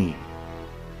to me.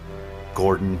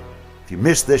 Gordon, if you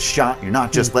miss this shot, you're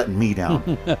not just letting me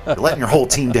down. You're letting your whole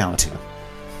team down too."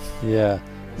 Yeah.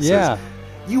 Says,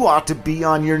 "You ought to be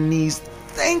on your knees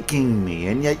thanking me,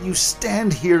 and yet you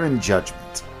stand here in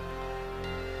judgment."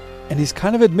 And he's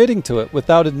kind of admitting to it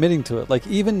without admitting to it. Like,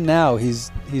 even now, he's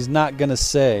not going to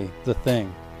say the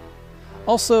thing.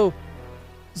 Also,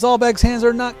 Zalbag's hands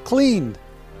are not clean.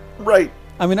 Right.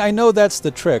 I mean, I know that's the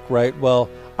trick, right? Well,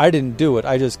 I didn't do it.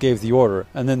 I just gave the order.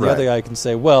 And then the Right. other guy can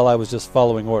say, well, I was just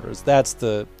following orders. That's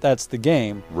the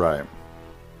game. Right.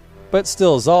 But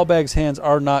still, Zalbag's hands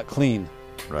are not clean.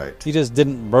 Right. He just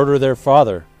didn't murder their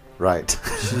father. Right.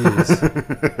 Jeez.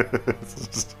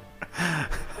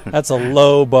 That's a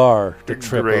low bar to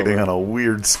trip Grading over. on a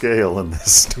weird scale in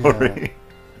this story.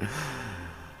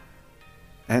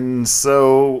 And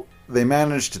so they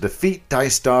manage to defeat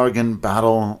Dystarg in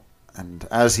battle, and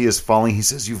as he is falling, he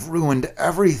says, "You've ruined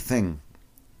everything.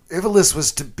 Ivalice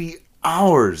was to be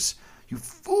ours. You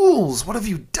fools, what have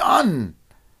you done?"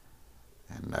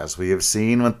 And as we have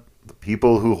seen with the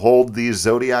people who hold these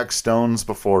zodiac stones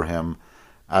before him,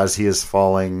 as he is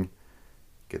falling,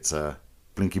 gets a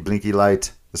blinky blinky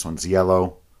light. This one's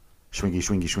yellow. Swingy,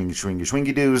 swingy, swingy, swingy,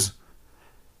 swingy doos.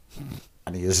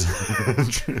 And he is...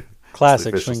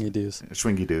 Classic It's the official- Swingy Doos.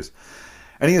 Swingy doos.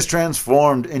 And he is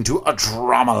transformed into a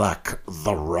Dromalek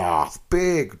the Wrath.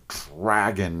 Big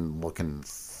dragon-looking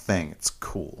thing. It's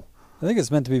cool. I think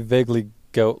it's meant to be vaguely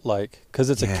goat-like, because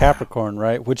it's Yeah. a Capricorn,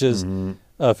 right? Which is,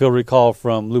 if you'll recall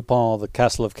from Lupin, the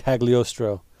Castle of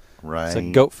Cagliostro. Right. It's a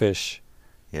goatfish.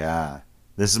 Yeah.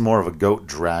 This is more of a goat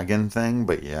dragon thing,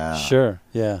 but yeah. Sure,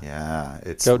 yeah. Yeah.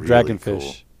 It's Goat really dragonfish.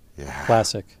 cool. Yeah.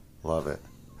 Classic. Love it.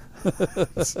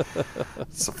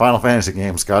 It's a Final Fantasy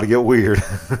game. It's got to get weird.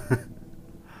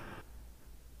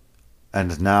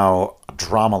 And now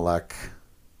Dromalek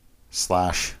 /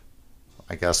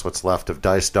 I guess what's left of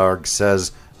Dystarg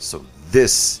says, "So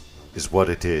this is what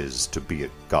it is to be a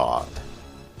god."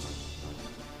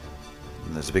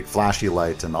 And there's a big flashy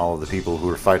light, and all of the people who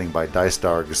are fighting by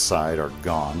Dystarg's side are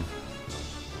gone.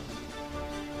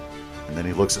 And then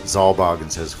he looks at Zalbag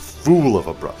and says, "Fool of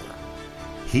a brother,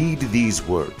 heed these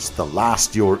words, the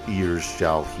last your ears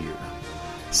shall hear.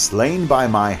 Slain by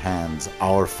my hands,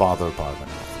 our father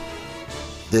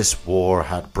Barbaneth. This war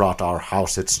had brought our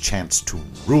house its chance to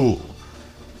rule.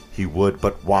 He would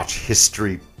but watch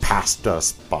history passed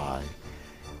us by.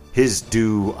 His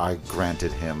due I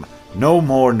granted him, no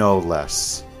more, no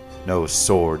less. No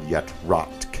sword yet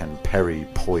wrought can parry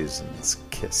poison's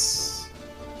kiss."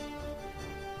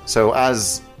 So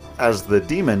as the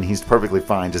demon, he's perfectly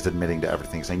fine just admitting to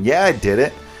everything, saying, "Yeah, I did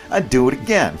it. I'd do it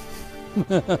again."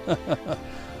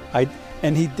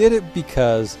 And he did it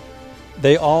because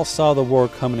they all saw the war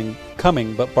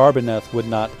coming, but Barbaneth would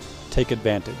not take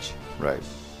advantage. Right.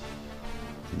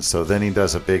 And so then he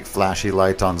does a big flashy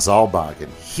light on Zalbag,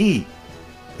 and he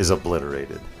is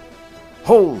obliterated.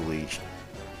 Holy sh...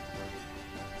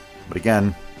 But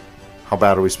again, how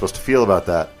bad are we supposed to feel about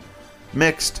that?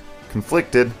 Mixed,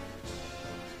 conflicted,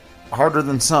 harder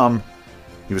than some.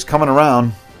 He was coming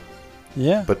around,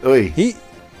 Yeah. but oy.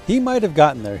 He might have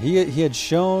gotten there. He had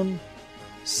shown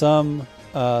some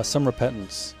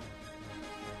repentance.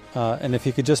 And if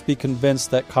he could just be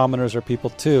convinced that commoners are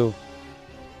people too,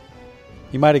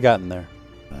 he might have gotten there.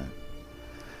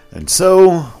 And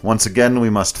so, once again, we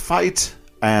must fight.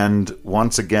 And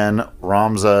once again,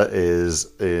 Ramza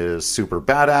is super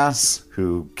badass,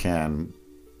 who can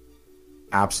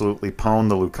absolutely pwn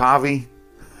the Lucavi.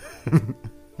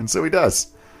 And so he does,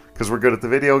 because we're good at the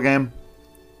video game.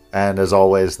 And as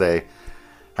always, they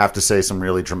have to say some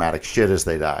really dramatic shit as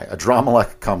they die. A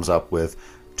Dromalek comes up with,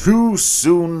 "Too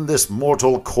soon this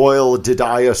mortal coil did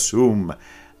I assume.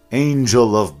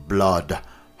 Angel of blood,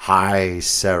 high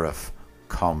seraph,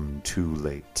 come too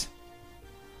late."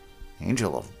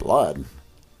 Angel of blood?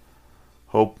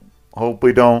 Hope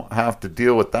we don't have to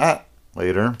deal with that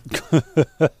later.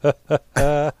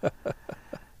 And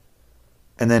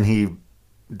then he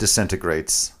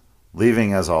disintegrates,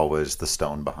 leaving, as always, the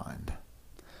stone behind.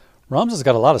 Ramza's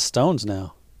got a lot of stones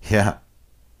now. Yeah.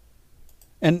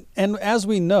 And as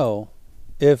we know,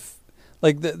 if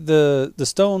like the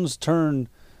stones turn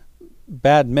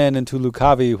bad men into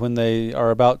Lucavi when they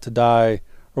are about to die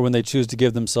or when they choose to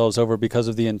give themselves over because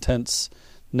of the intense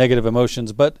negative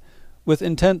emotions, but with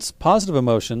intense positive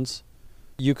emotions,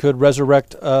 you could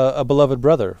resurrect a beloved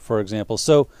brother, for example.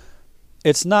 So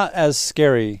it's not as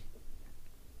scary,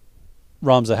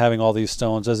 Ramza having all these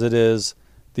stones, as it is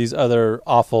these other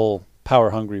awful,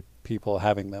 power-hungry people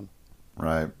having them.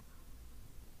 Right.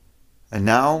 And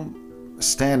now,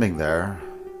 standing there,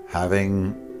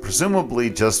 having presumably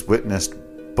just witnessed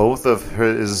both of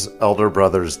his elder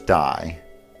brothers die,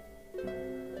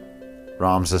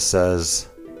 Ramza says,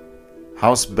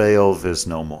 "House Beelv is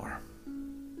no more."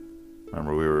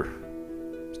 Remember, we were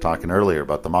talking earlier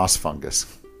about the moss fungus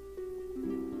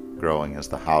growing as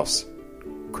the house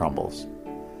crumbles.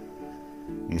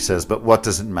 He says, "But what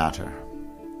does it matter?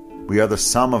 We are the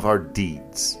sum of our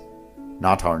deeds,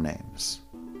 not our names."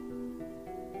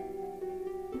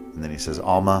 And then he says,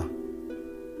 "Alma,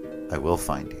 I will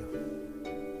find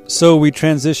you." So we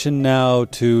transition now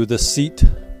to the seat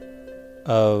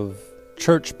of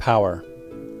church power.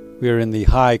 We are in the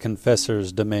High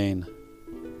Confessor's domain.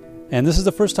 And this is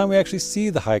the first time we actually see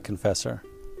the High Confessor.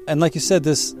 And like you said,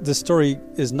 this story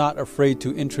is not afraid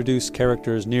to introduce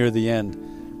characters near the end.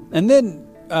 And then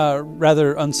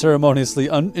rather unceremoniously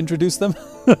introduce them,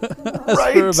 as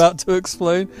Right. we're about to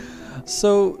explain.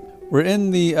 So we're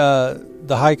in the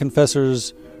High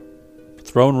Confessor's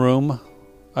throne room,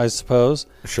 I suppose.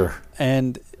 Sure.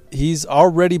 And he's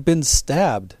already been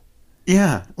stabbed.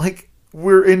 Yeah, like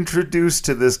we're introduced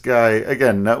to this guy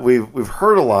again. We've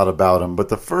heard a lot about him, but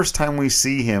the first time we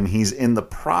see him, he's in the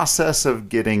process of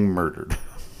getting murdered.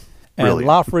 And Brilliant.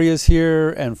 Lafrey is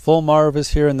here, and Fulmarv is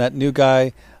here, and that new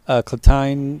guy,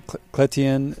 Cletian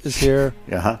is here.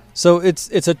 Yeah. So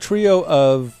it's a trio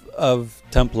of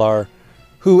Templar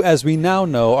who, as we now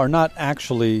know, are not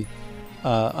actually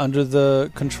under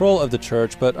the control of the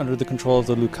church, but under the control of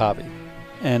the Lucavi.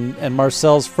 And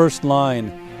Marcel's first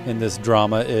line in this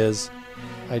drama is,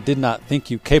 "I did not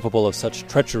think you capable of such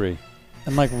treachery."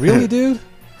 I'm like, really, dude?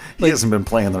 He hasn't been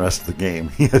playing the rest of the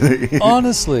game.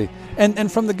 Honestly.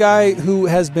 And from the guy who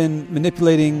has been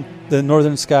manipulating the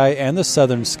Northern Sky and the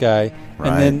Southern Sky, Right.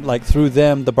 and then like through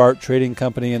them, the Bart Trading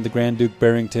Company and the Grand Duke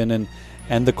Barrington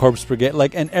and the Corpse Brigade,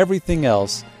 like, and everything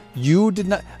else. You did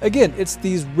not. Again, it's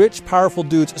these rich, powerful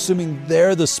dudes, assuming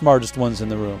they're the smartest ones in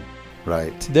the room.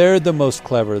 Right. They're the most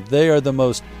clever. They are the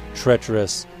most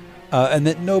treacherous. And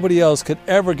that nobody else could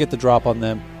ever get the drop on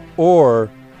them or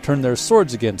turn their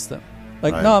swords against them.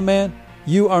 Like, Right. nah, man,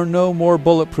 you are no more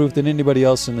bulletproof than anybody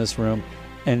else in this room.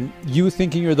 And you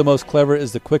thinking you're the most clever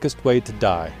is the quickest way to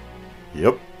die.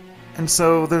 Yep. And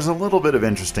so there's a little bit of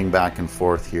interesting back and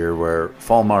forth here where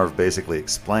Fulmarv basically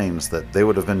explains that they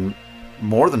would have been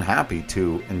more than happy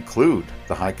to include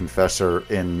the High Confessor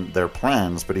in their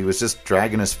plans, but he was just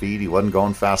dragging his feet. He wasn't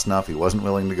going fast enough. He wasn't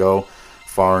willing to go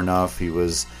far enough. He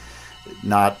was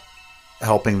not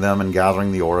helping them in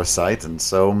gathering the Auracite. And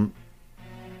so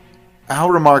how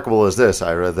remarkable is this,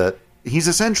 Ira, that he's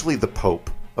essentially the Pope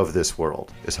of this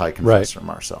world, is High Confessor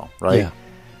Marcel, right? Yeah.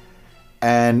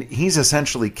 And he's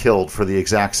essentially killed for the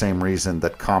exact same reason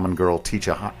that common girl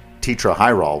Tetra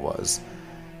Hyrule was.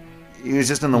 He was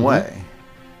just in the way.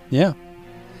 Yeah.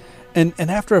 And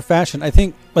after a fashion, I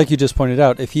think, like you just pointed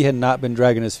out, if he had not been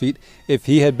dragging his feet, if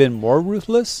he had been more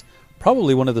ruthless,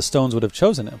 probably one of the stones would have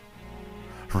chosen him.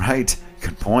 Right.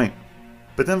 Good point.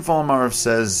 But then Fulmarv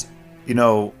says,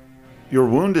 your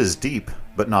wound is deep,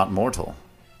 but not mortal.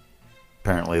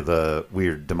 Apparently the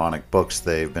weird demonic books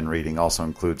they've been reading also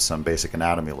include some basic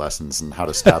anatomy lessons and how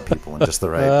to stab people in just the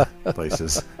right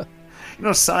places.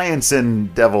 Science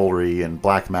and devilry and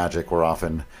black magic were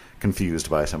often confused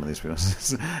by some of these people.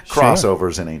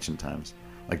 Crossovers in ancient times,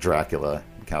 like Dracula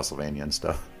and Castlevania and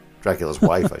stuff. Dracula's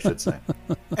wife, I should say.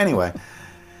 Anyway,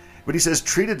 but he says,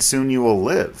 treated soon you will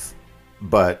live,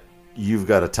 but you've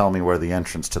got to tell me where the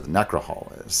entrance to the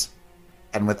Necrohall is.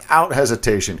 And without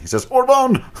hesitation, he says,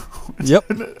 Orbon! Yep,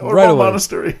 Orbon right away.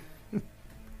 Monastery.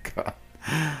 God.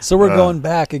 So we're going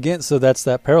back again. So that's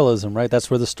that parallelism, right? That's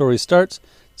where the story starts.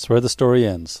 That's where the story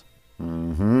ends.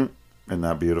 Mm-hmm. Isn't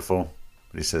that beautiful?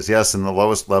 But he says, yes, in the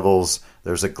lowest levels,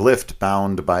 there's a glyph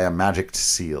bound by a magicked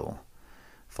seal.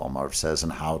 Fulmarv says,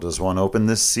 and how does one open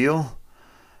this seal?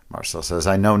 Marcel says,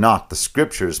 I know not. The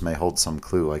scriptures may hold some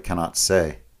clue. I cannot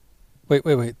say. Wait.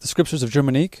 The scriptures of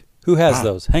Germanique? Who has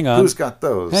those? Hang on. Who's got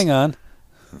those? Hang on.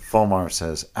 Fulmarv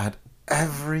says, at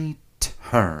every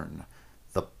turn,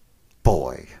 the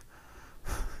boy.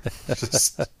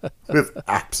 Just with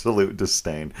absolute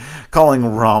disdain. Calling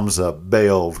Ramza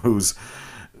Baal, who's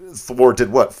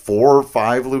thwarted, 4 or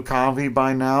 5 Lucavi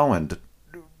by now, and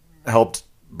helped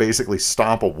basically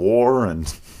stop a war,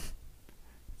 and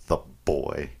the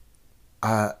boy.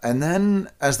 And then,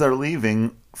 as they're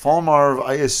leaving, Fulmarv,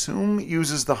 I assume,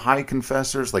 uses the High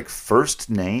Confessor's first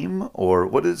name, or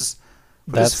what is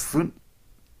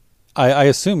I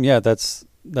assume, yeah, that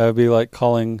would be like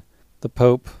calling the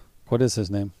Pope. What is his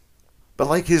name?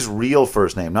 But his real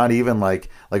first name, not even like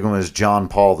when it was John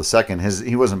Paul II.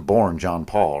 He wasn't born John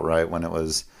Paul, right? When it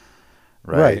was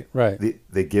right.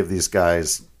 They give these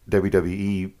guys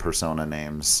WWE persona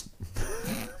names,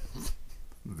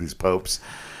 these popes.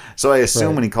 So I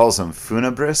assume when he calls him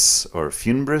Funebris or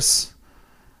Funebris,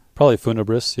 probably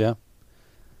Funebris, yeah.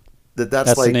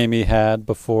 That's the name he had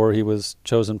before he was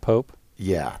chosen Pope.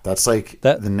 Yeah, that's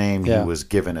the name he was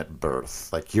given at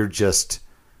birth. You're just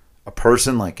a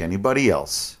person like anybody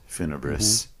else,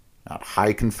 Funebris. Not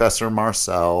High Confessor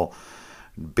Marcel,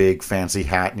 big fancy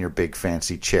hat and your big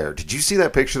fancy chair. Did you see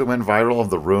that picture that went viral of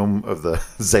the room, of the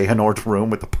Xehanort room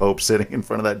with the Pope sitting in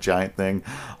front of that giant thing?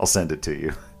 I'll send it to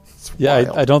you.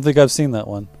 Yeah, I don't think I've seen that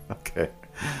one. Okay.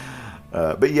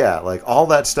 But yeah, like all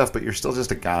that stuff, but you're still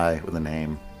just a guy with a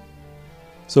name.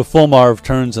 So Fulmarv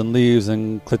turns and leaves,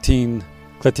 and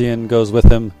Cletian goes with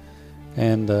him,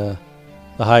 and the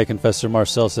High Confessor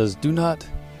Marcel says, Do not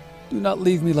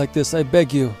leave me like this, I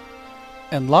beg you.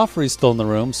 And Loffrey's still in the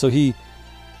room, so he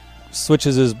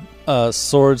switches his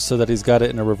sword so that he's got it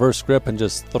in a reverse grip and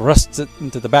just thrusts it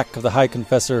into the back of the High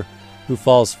Confessor, who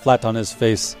falls flat on his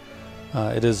face.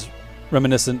 It is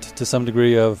reminiscent to some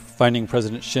degree of finding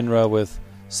President Shinra with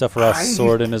Sephiroth's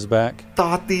sword in his back.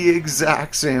 Thought the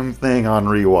exact same thing on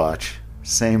rewatch.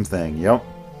 Same thing, yep.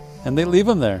 And they leave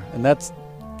him there, and that's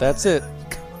it.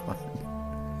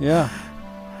 Yeah.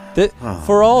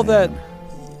 For all that,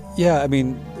 yeah, I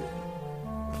mean,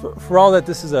 for all that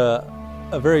this is a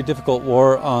very difficult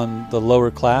war on the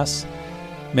lower class,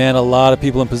 man, a lot of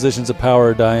people in positions of power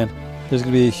are dying. There's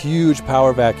going to be a huge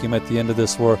power vacuum at the end of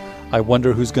this war. I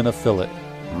wonder who's going to fill it.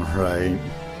 Right.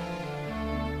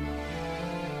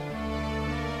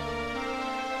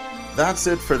 That's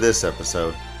it for this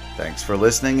episode. Thanks for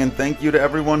listening, and thank you to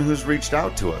everyone who's reached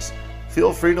out to us.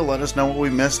 Feel free to let us know what we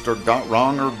missed or got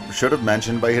wrong or should have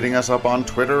mentioned by hitting us up on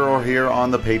Twitter or here on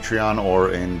the Patreon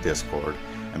or in Discord.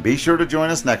 And be sure to join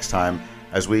us next time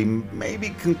as we maybe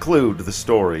conclude the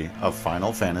story of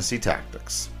Final Fantasy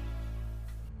Tactics.